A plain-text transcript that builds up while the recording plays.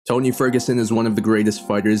Tony Ferguson is one of the greatest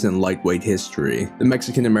fighters in lightweight history. The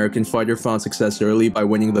Mexican-American fighter found success early by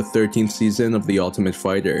winning the 13th season of The Ultimate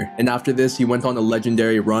Fighter, and after this he went on a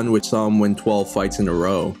legendary run which saw him win 12 fights in a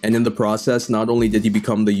row. And in the process, not only did he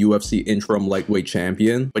become the UFC Interim Lightweight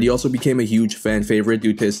Champion, but he also became a huge fan favorite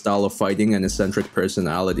due to his style of fighting and eccentric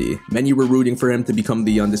personality. Many were rooting for him to become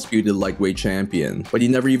the Undisputed Lightweight Champion, but he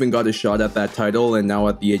never even got a shot at that title, and now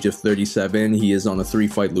at the age of 37, he is on a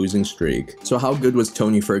 3-fight losing streak. So how good was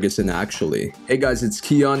Tony Ferguson actually? Hey guys, it's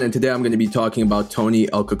Kiiyon, and today I'm going to be talking about Tony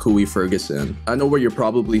El Cucuy Ferguson. I know what you're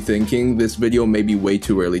probably thinking, this video may be way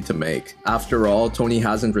too early to make. After all, Tony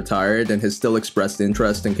hasn't retired and has still expressed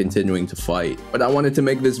interest in continuing to fight. But I wanted to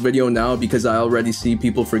make this video now because I already see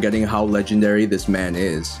people forgetting how legendary this man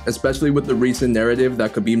is, especially with the recent narrative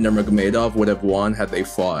that Khabib Nurmagomedov would have won had they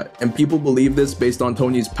fought. And people believe this based on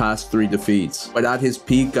Tony's past 3 defeats. But at his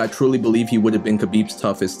peak, I truly believe he would have been Khabib's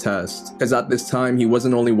toughest test, because at this time he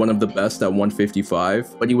wasn't only one of the best at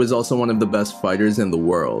 155, but he was also one of the best fighters in the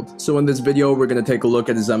world. So in this video, we're going to take a look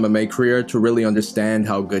at his MMA career to really understand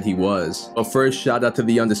how good he was. But first, shout out to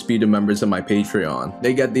the Undisputed members of my Patreon.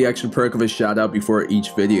 They get the extra perk of a shout out before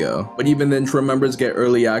each video. But even the Interim members get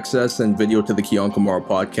early access and video to the Kiiyon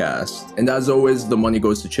podcast. And as always, the money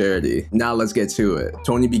goes to charity. Now let's get to it.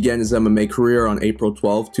 Tony began his MMA career on April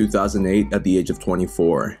 12, 2008 at the age of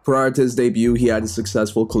 24. Prior to his debut, he had a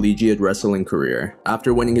successful collegiate wrestling career.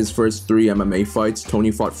 After winning his first 3 MMA fights,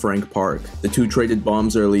 Tony fought Frank Park. The two traded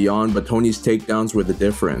bombs early on, but Tony's takedowns were the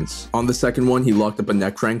difference. On the second one, he locked up a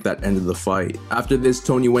neck crank that ended the fight. After this,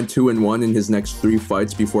 Tony went 2-1 in his next 3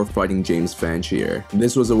 fights before fighting James Fanchier.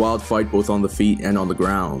 This was a wild fight both on the feet and on the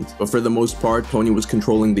ground, but for the most part, Tony was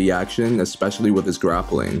controlling the action, especially with his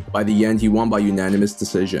grappling. By the end, he won by unanimous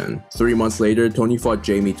decision. 3 months later, Tony fought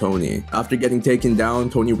Jamie Toney. After getting taken down,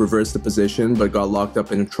 Tony reversed the position, but got locked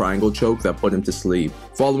up in a triangle choke that put him to sleep.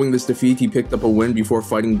 Following this defeat, he picked up a win before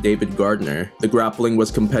fighting David Gardner. The grappling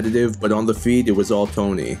was competitive, but on the feet, it was all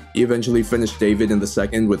Tony. He eventually finished David in the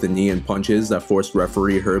second with a knee and punches that forced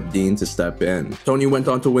referee Herb Dean to step in. Tony went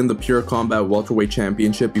on to win the Pure Combat Welterweight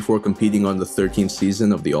Championship before competing on the 13th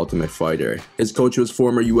season of The Ultimate Fighter. His coach was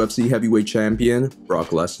former UFC Heavyweight Champion Brock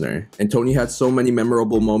Lesnar. And Tony had so many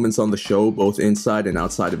memorable moments on the show, both inside and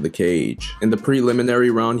outside of the cage. In the preliminary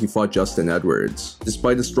round, he fought Justin Edwards.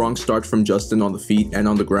 Despite a strong start from Justin on the feet and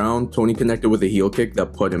on the ground, Tony connected with a heel kick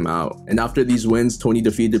that put him out. And after these wins, Tony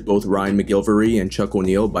defeated both Ryan McGilvery and Chuck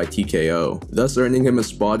O'Neal by TKO, thus earning him a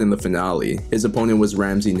spot in the finale. His opponent was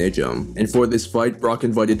Ramsey Nijem, and for this fight, Brock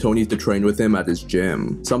invited Tony to train with him at his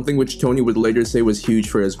gym, something which Tony would later say was huge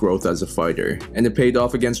for his growth as a fighter. And it paid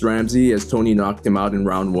off against Ramsey as Tony knocked him out in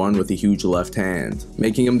round 1 with a huge left hand,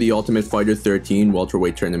 making him the Ultimate Fighter 13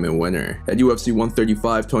 welterweight tournament winner. At UFC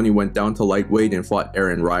 135, Tony went down to lightweight and fought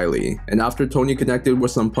Aaron Riley, and after Tony connected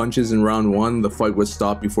with some punches in round 1, the fight was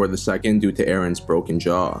stopped before the second due to Aaron's broken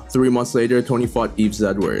jaw. 3 months later, Tony fought Yves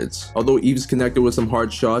Edwards. Although Yves connected with some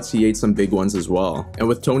hard shots, he ate some big ones as well. And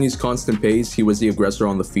with Tony's constant pace, he was the aggressor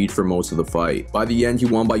on the feet for most of the fight. By the end, he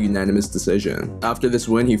won by unanimous decision. After this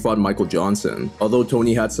win, he fought Michael Johnson. Although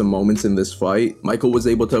Tony had some moments in this fight, Michael was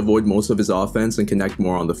able to avoid most of his offense and connect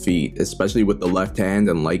more on the feet, especially with the left hand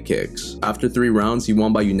and light kicks. After 3 rounds, he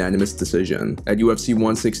won by unanimous decision. At UFC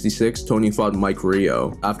 166, Tony fought Mike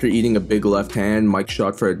Rio. After eating a big left hand, Mike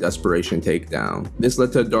shot for a desperation takedown. This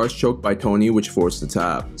led to a Darce choke by Tony, which forced a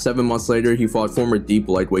tap. 7 months later, he fought former deep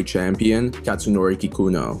lightweight champion Katsunori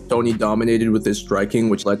Kikuno. Tony dominated with his striking,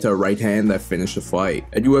 which led to a right hand that finished the fight.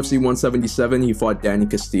 At UFC 177, he fought Danny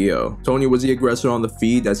Castillo. Tony was the aggressor on the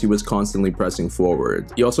feet as he was constantly pressing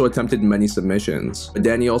forward. He also attempted many submissions, but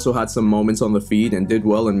Danny also had some moments on the feet and did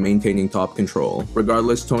well in maintaining top control.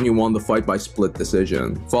 Regardless, Tony won the fight by split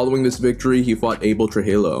decision. Following this victory, he fought Abel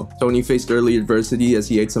Trujillo. Tony faced early adversity as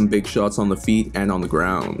he ate some big shots on the feet and on the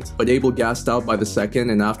ground, but Abel gassed out by the second,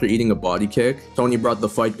 and after eating a body kick, Tony brought the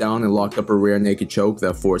fight down and locked up a rear naked choke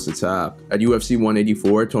that forced a tap. At UFC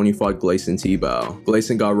 184, Tony fought Gleison Tebow.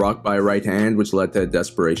 Gleison got rocked by a right hand, which led to a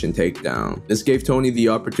desperation takedown. This gave Tony the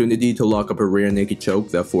opportunity to lock up a rear naked choke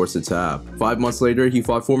that forced a tap. 5 months later, he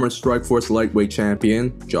fought former Strikeforce lightweight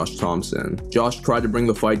champion Josh Thompson. Josh tried to bring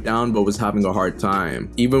the fight down but was having a hard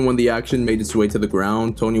time. Even when the action made its way to the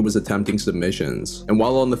ground, Tony was attempting submissions, and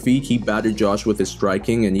while on the feet, he battered Josh with his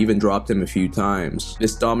striking and even dropped him a few times.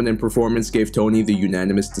 This dominant performance gave Tony the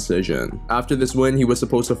unanimous decision. After this win, he was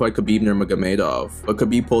supposed to fight Khabib Nurmagomedov, but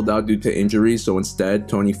Khabib pulled out due to injury, so instead,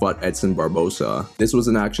 Tony fought Edson Barbosa. This was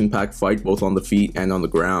an action-packed fight both on the feet and on the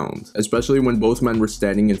ground, especially when both men were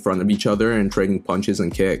standing in front of each other and trading punches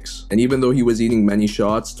and kicks. And even though he was eating many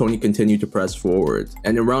shots, Tony continued to press forward.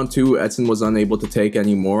 And in round 2, Edson was unable to take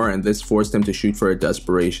any more, and this forced him to to shoot for a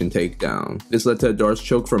desperation takedown. This led to a Darce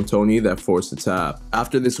choke from Tony that forced a tap.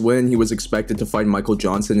 After this win, he was expected to fight Michael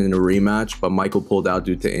Johnson in a rematch, but Michael pulled out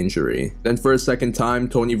due to injury. Then for a second time,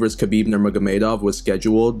 Tony vs Khabib Nurmagomedov was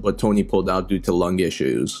scheduled, but Tony pulled out due to lung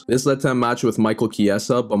issues. This led to a match with Michael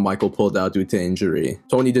Chiesa, but Michael pulled out due to injury.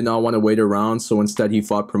 Tony did not want to wait around, so instead he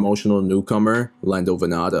fought promotional newcomer Lando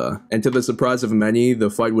Venata. And to the surprise of many, the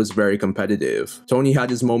fight was very competitive. Tony had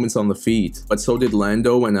his moments on the feet, but so did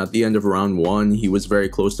Lando, and at the end of round 1, he was very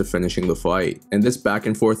close to finishing the fight. And this back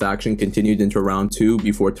and forth action continued into round 2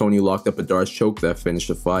 before Tony locked up a Darce choke that finished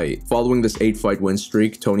the fight. Following this 8-fight win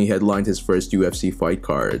streak, Tony headlined his first UFC fight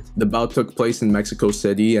card. The bout took place in Mexico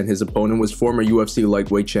City, and his opponent was former UFC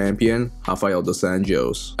Lightweight Champion Rafael dos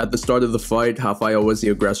Anjos. At the start of the fight, Rafael was the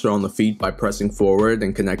aggressor on the feet by pressing forward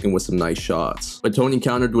and connecting with some nice shots. But Tony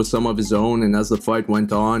countered with some of his own, and as the fight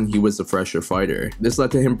went on, he was the fresher fighter. This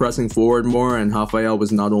led to him pressing forward more, and Rafael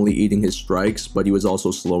was not only eating his strikes, but he was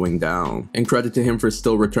also slowing down. And credit to him for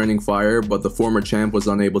still returning fire, but the former champ was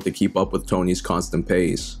unable to keep up with Tony's constant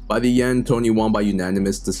pace. By the end, Tony won by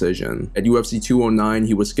unanimous decision. At UFC 209,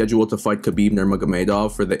 he was scheduled to fight Khabib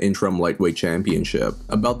Nurmagomedov for the Interim Lightweight Championship,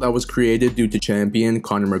 a belt that was created due to champion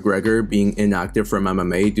Conor McGregor being inactive from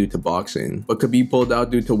MMA due to boxing. But Khabib pulled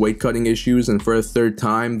out due to weight cutting issues, and for a third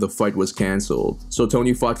time, the fight was cancelled. So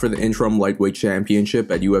Tony fought for the Interim Lightweight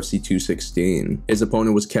Championship at UFC 216. His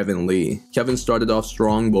opponent was Kevin Lee. Kevin started off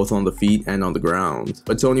strong both on the feet and on the ground,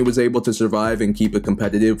 but Tony was able to survive and keep it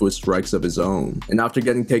competitive with strikes of his own. And after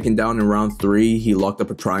getting taken down in round 3, he locked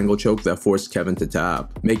up a triangle choke that forced Kevin to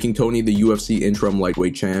tap, making Tony the UFC Interim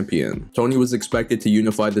Lightweight Champion. Tony was expected to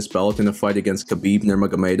unify this belt in a fight against Khabib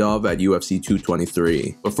Nurmagomedov at UFC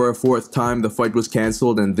 223. But for a 4th time, the fight was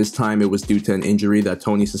cancelled, and this time it was due to an injury that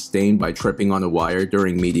Tony sustained by tripping on a wire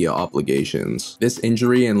during media obligations. This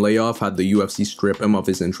injury and layoff had the UFC strip him of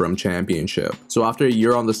his interim championship. So after a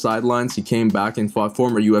year on the sidelines, he came back and fought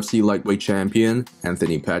former UFC Lightweight Champion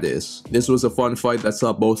Anthony Pettis. This was a fun fight that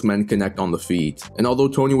saw both men connect on the feet. And although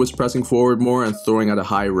Tony was pressing forward more and throwing at a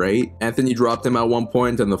high rate, Anthony dropped him at one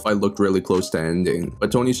point and the fight looked really close to ending.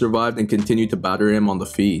 But Tony survived and continued to batter him on the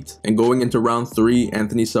feet. And going into round 3,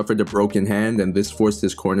 Anthony suffered a broken hand, and this forced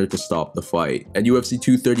his corner to stop the fight. At UFC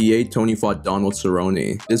 238, Tony fought Donald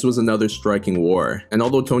Cerrone. This was another striking war. And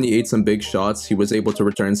although Tony ate some big shots, he was able to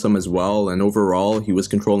return some as well, and overall, he was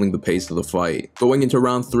controlling the pace of the fight. Going into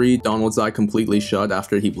round 3, Donald's eye completely shut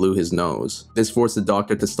after he blew his nose. This forced the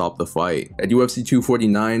doctor to stop the fight. At UFC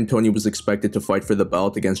 249, Tony was expected to fight for the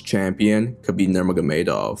belt against champion Khabib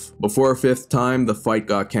Nurmagomedov. But for a 5th time, the fight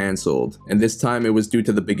got cancelled, and this time it was due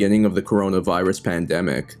to the beginning of the coronavirus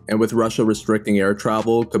pandemic. And with Russia restricting air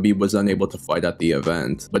travel, Khabib was unable to fight at the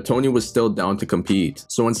event. But Tony was still down to compete,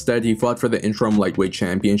 so instead he fought for the Interim Lightweight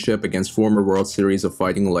Championship against former World Series of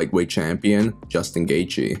Fighting Lightweight Champion Justin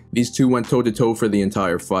Gaethje. These two went toe-to-toe for the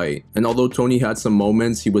entire fight, and although Tony had some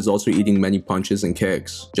moments, he was also eating many punches and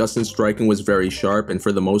kicks. Justin's striking was very sharp, and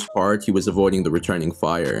for the most part, he was avoiding the returning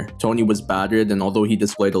fire. Tony was battered, and although he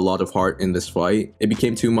displayed a lot of heart in this fight, it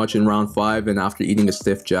became too much in round 5, and after eating a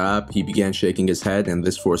stiff jab, he began shaking his head, and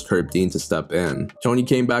this forced Herb Dean to step in. Tony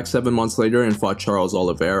came back 7 months later and fought Charles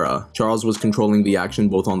Oliveira. Charles was controlling the action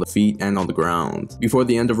both on the feet and on the ground. Before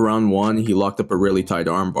the end of round 1, he locked up a really tight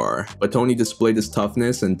armbar, but Tony displayed his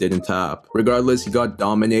toughness and didn't tap. Regardless, he got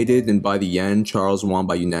dominated, and by the end, Charles won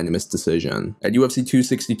by unanimous decision. At UFC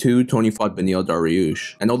 262, Tony fought Beneil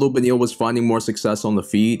Dariush, and although Beneil was finding more success on the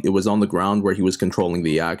feet, it was on the ground where he was controlling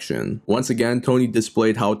the action. Once again, Tony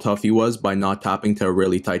displayed how tough he was by not tapping to a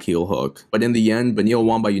really tight heel hook, but in the end, Beneil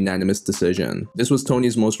won by unanimous decision. This was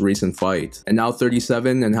Tony's most recent fight, and now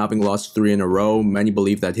 37 and having lost 3 in a row, many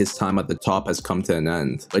believe that his time at the top has come to an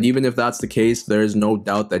end. But even if that's the case, there is no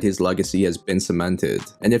doubt that his legacy has been cemented.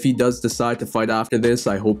 And if he does decide to fight after this,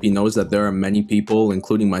 I hope he knows that there are many people,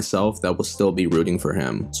 including myself, that will still be rooting for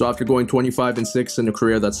him. So after going 25-6 in a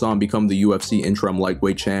career that saw him become the UFC Interim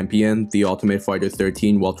Lightweight Champion, the Ultimate Fighter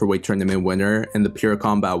 13 Welterweight Tournament winner, and the Pure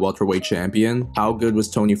Combat Welterweight Champion, how good was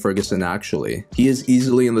Tony Ferguson actually? He is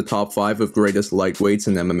easily in the top 5 of greatest lightweights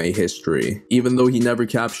in MMA history. Even though he never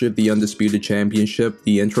captured the Undisputed Championship,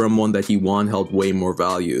 the interim one that he won held way more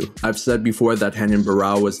value. I've said before that Renan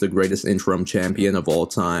Barão was the greatest interim champion of all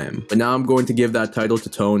time, but now I'm going to give that title to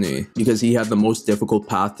Tony, because he had the most difficult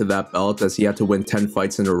path to that belt, as he had to win 10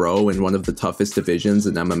 fights in a row in one of the toughest divisions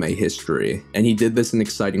in MMA history, and he did this in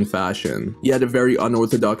exciting fashion. He had a very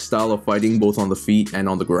unorthodox style of fighting both on the feet and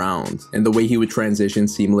on the ground, and the way he would transition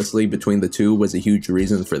seamlessly between the two was a huge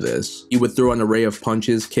reason for this. He would throw an array of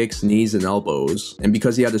punches, kicks, knees, and elbows, and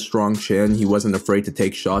because he had a strong chin, he wasn't afraid to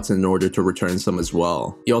take shots in order to return some as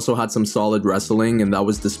well. He also had some solid wrestling, and that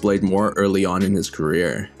was displayed more early on in his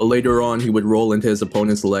career. But later on, he would roll into his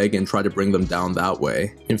opponent's leg and try to bring them down that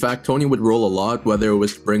way. In fact, Tony would roll a lot, whether it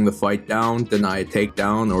was to bring the fight down, deny a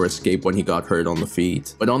takedown, or escape when he got hurt on the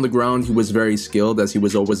feet. But on the ground, he was very skilled as he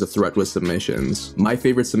was always a threat with submissions. My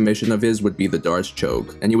favorite submission of his would be the Darce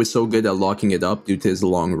choke, and he was so good at locking it up due to his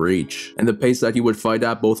long reach. And the pace that he would fight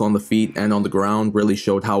at both on the feet and on the ground really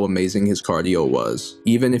showed how amazing his cardio was.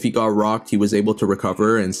 Even if he got rocked, he was able to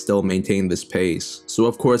recover and still maintain this pace. So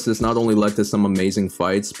of course, this not only led to some amazing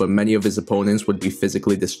fights, but many of his opponents would be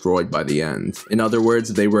physically destroyed by the end. In other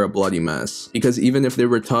words, they were a bloody mess. Because even if they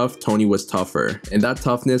were tough, Tony was tougher. And that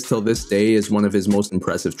toughness till this day is one of his most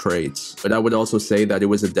impressive traits. But I would also say that it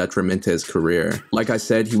was a detriment to his career. Like I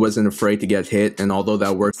said, he wasn't afraid to get hit, and although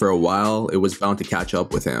that worked for a while, it was bound to catch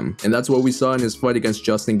up with him. And that's what we saw in his fight against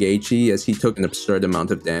Justin Gaethje, as he took an absurd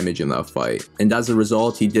amount of damage in that fight. And as a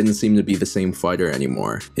result, he didn't seem to be the same fighter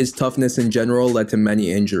anymore. His toughness in general led to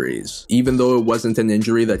many injuries. Even though it wasn't an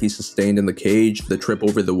injury that he sustained in the cage, the trip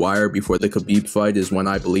over the wire before the Khabib fight is when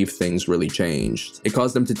I believe things really changed. It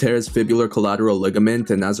caused him to tear his fibular collateral ligament,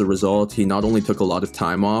 and as a result, he not only took a lot of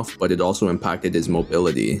time off, but it also impacted his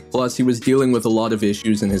mobility. Plus, he was dealing with a lot of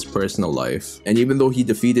issues in his personal life. And even though he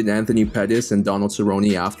defeated Anthony Pettis and Donald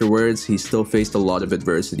Cerrone afterwards, he still faced a lot of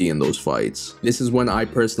adversity in those fights. This is when I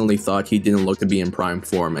personally thought he didn't look to be in prime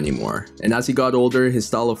form anymore. And as he got older, his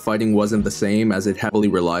style of fighting wasn't the same, as it heavily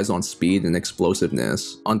relies on speed and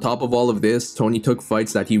explosiveness. On top of all of this, Tony took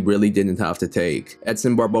fights that he really didn't have to take.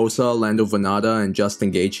 Edson Barbosa, Lando Venata, and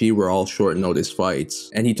Justin Gaethje were all short notice fights,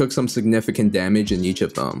 and he took some significant damage in each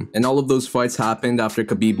of them. And all of those fights happened after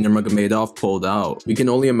Khabib Nurmagomedov pulled out. We can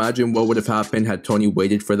only imagine what would have happened had Tony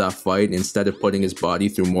waited for that fight instead of putting his body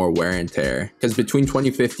through more wear and tear. Because between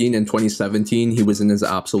 2015 and 2017, he was in his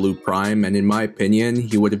absolute prime, and in my opinion,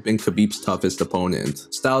 he would have been Khabib's toughest opponent.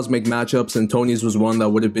 Styles make matchups, and Tony's was one that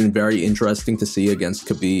would have been very interesting to see against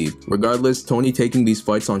Khabib. Regardless, Tony taking these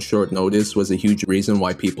fights on short notice was a huge reason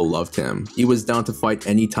why people loved him. He was down to fight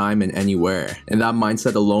anytime and anywhere, and that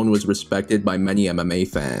mindset alone was respected by many MMA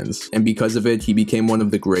fans. And because of it, he became one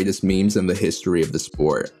of the greatest memes in the history of the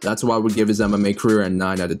sport. That's why I would give his MMA career a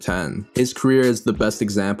 9 out of 10. His career is the best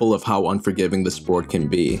example of how unforgiving the sport can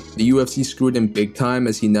be. The UFC screwed him big time,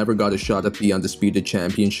 as he never got a shot at the Undisputed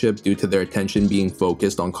Championship due to their attention being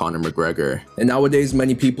focused on Conor McGregor. And nowadays,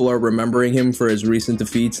 many people are remembering him for his recent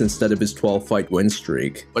defeats instead of his 12-fight win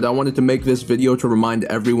streak. But I wanted to make this video to remind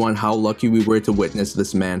everyone how lucky we were to witness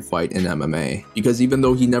this man fight in MMA. Because even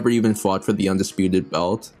though he never even fought for the undisputed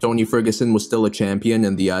belt, Tony Ferguson was still a champion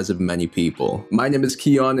in the eyes of many people. My name is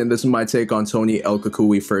Kiiyon, and this is my take on Tony El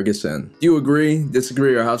Cucuy Ferguson. Do you agree,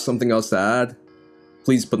 disagree, or have something else to add?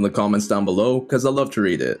 Please put in the comments down below, cause I love to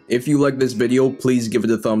read it. If you like this video, please give it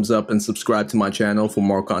a thumbs up and subscribe to my channel for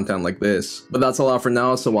more content like this. But that's all out for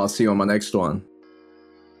now, so I'll see you on my next one.